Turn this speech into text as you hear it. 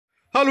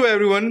Hello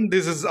everyone,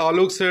 this is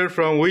Alok sir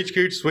from Which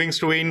Kids Swings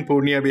to Win,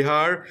 Purnia,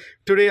 Bihar.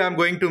 Today I'm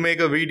going to make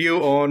a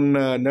video on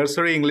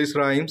nursery English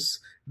rhymes.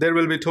 There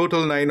will be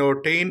total 9 or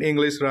 10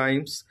 English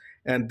rhymes,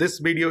 and this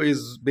video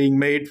is being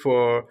made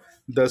for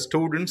the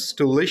students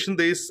to listen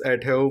this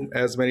at home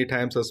as many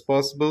times as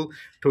possible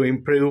to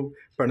improve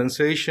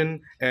pronunciation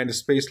and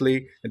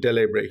especially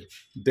delivery.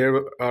 There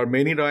are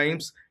many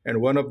rhymes and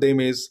one of them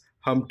is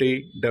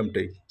Humpty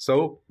Dumpty.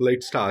 So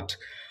let's start.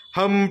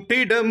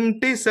 Humpty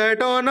Dumpty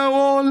sat on a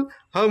wall.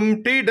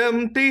 Humpty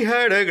Dumpty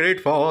had a great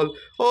fall.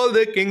 All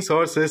the king's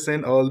horses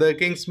and all the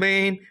king's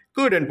men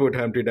couldn't put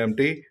Humpty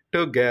Dumpty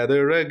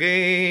together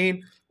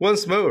again.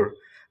 Once more.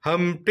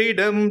 Humpty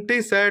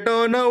Dumpty sat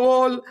on a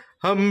wall.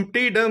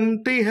 Humpty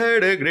Dumpty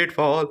had a great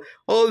fall.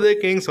 All the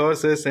king's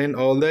horses and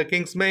all the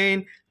king's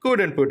men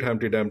couldn't put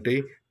Humpty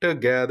Dumpty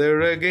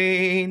together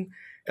again.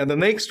 And the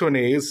next one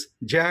is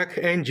Jack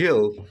and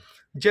Jill.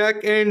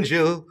 Jack and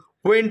Jill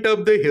went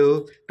up the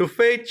hill to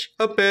fetch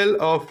a pail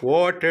of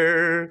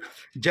water.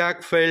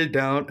 Jack fell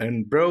down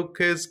and broke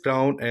his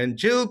crown, and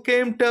Jill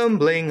came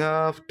tumbling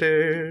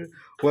after.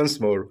 Once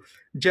more.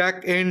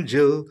 Jack and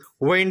Jill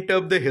went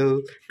up the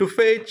hill to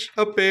fetch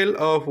a pail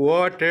of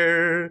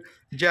water.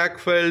 Jack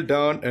fell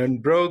down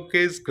and broke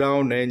his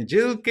crown, and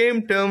Jill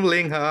came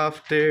tumbling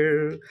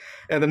after.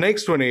 And the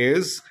next one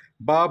is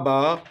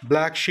Baba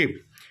Black Sheep.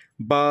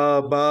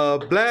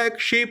 Baba Black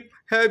Sheep,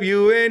 have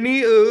you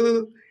any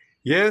wool?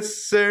 Yes,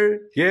 sir,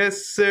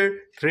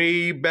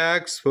 3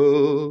 bags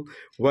full.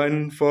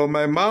 1 for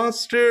my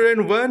master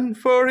and 1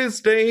 for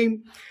his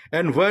dame,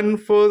 and 1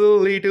 for the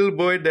little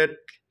boy that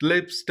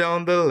lives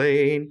down the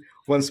lane.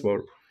 Once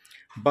more.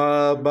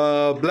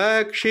 Baba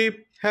Black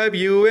Sheep, have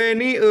you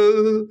any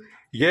wool?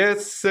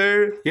 Yes,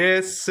 sir,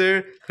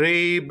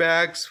 3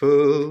 bags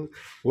full.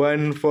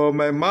 1 for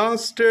my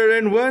master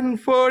and 1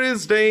 for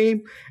his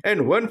dame,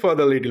 and 1 for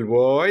the little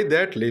boy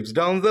that lives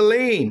down the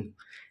lane.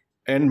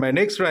 And my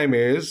next rhyme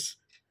is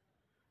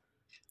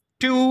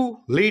 2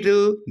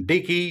 little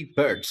dicky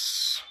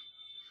birds.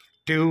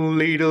 2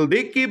 little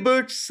dicky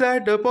birds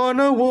sat upon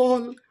a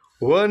wall.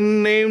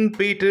 One named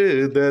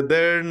Peter, the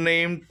other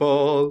named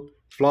Paul.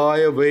 Fly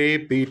away,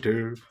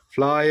 Peter,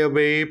 fly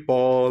away,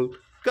 Paul.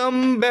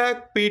 Come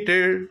back,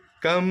 Peter,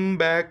 come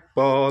back,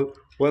 Paul.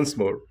 Once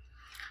more.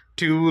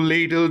 2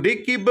 little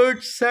dicky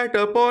birds sat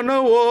upon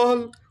a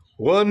wall.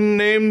 One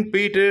named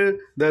Peter,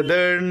 the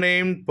other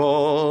named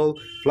Paul.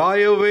 Fly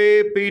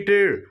away,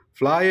 Peter,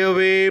 fly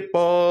away,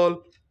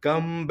 Paul.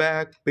 Come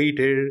back,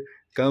 Peter,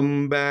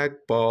 come back,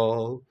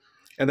 Paul.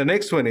 And the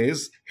next one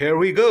is, here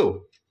we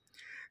go.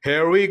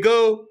 Here we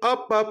go,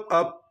 up, up,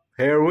 up.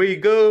 Here we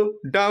go,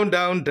 down,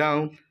 down,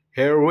 down.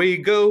 Here we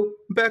go,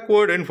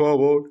 backward and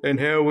forward. And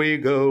here we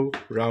go,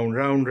 round,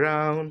 round,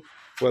 round.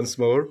 Once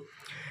more.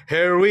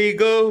 Here we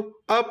go,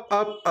 up,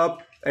 up,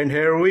 up. And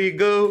here we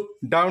go,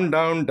 down,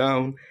 down,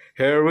 down.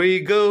 Here we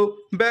go,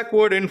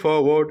 backward and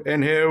forward,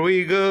 and here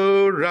we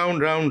go,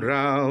 round, round,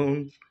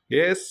 round.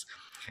 Yes,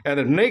 and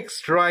the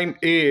next rhyme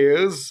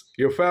is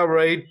your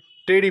favorite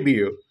teddy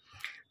bear.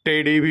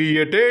 Teddy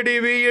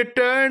bear,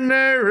 turn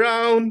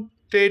around.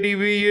 Teddy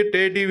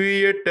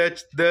bear,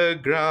 touch the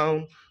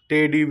ground.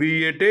 Teddy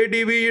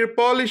bear,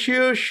 polish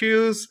your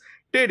shoes.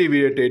 Teddy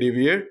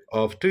bear,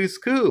 off to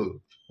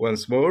school.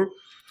 Once more.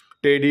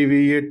 Teddy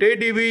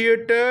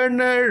bear, turn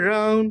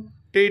around.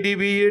 Teddy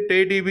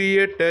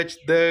bear, touch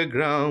the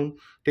ground.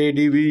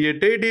 Teddy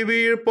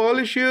bear,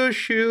 polish your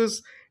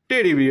shoes.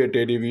 Teddy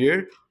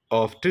bear,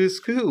 off to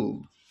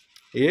school.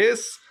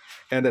 Yes,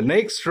 and the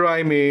next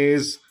rhyme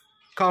is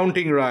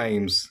counting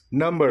rhymes,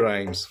 number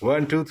rhymes.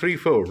 1, 2, 3,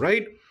 4,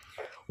 right?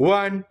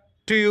 1,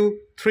 2,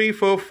 3,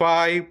 4,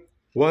 5.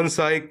 Once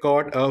I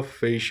caught a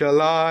fish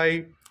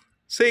alive.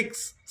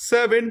 6,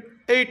 7,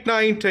 8,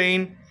 9,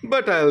 10.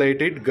 But I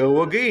let it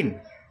go again.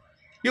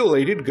 You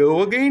let it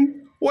go again?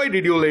 Why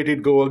did you let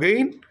it go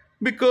again?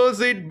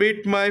 Because it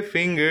bit my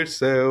finger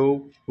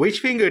so. Which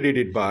finger did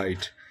it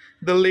bite?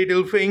 The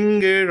little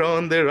finger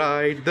on the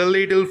right. The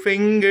little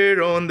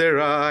finger on the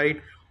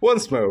right.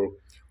 Once more.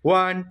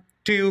 1,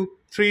 2,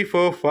 3,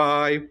 4,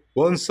 5.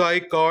 Once I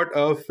caught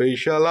a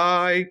fish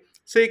alive.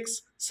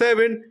 6,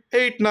 7,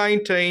 8,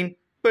 9, 10.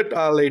 But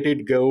I let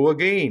it go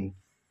again.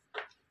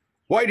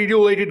 Why did you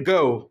let it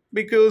go?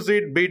 Because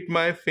it bit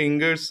my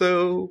finger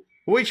so.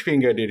 Which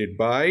finger did it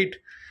bite?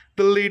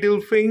 The little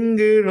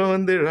finger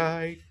on the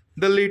right.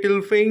 The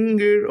little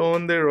finger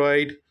on the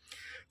right.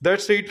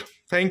 That's it.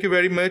 Thank you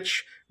very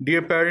much.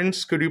 Dear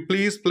parents, could you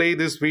please play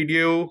this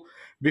video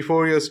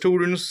before your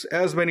students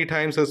as many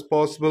times as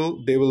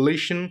possible? They will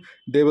listen.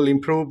 They will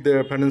improve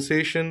their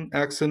pronunciation,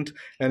 accent,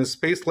 and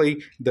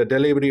especially the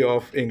delivery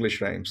of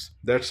English rhymes.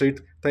 That's it.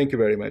 Thank you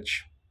very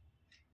much.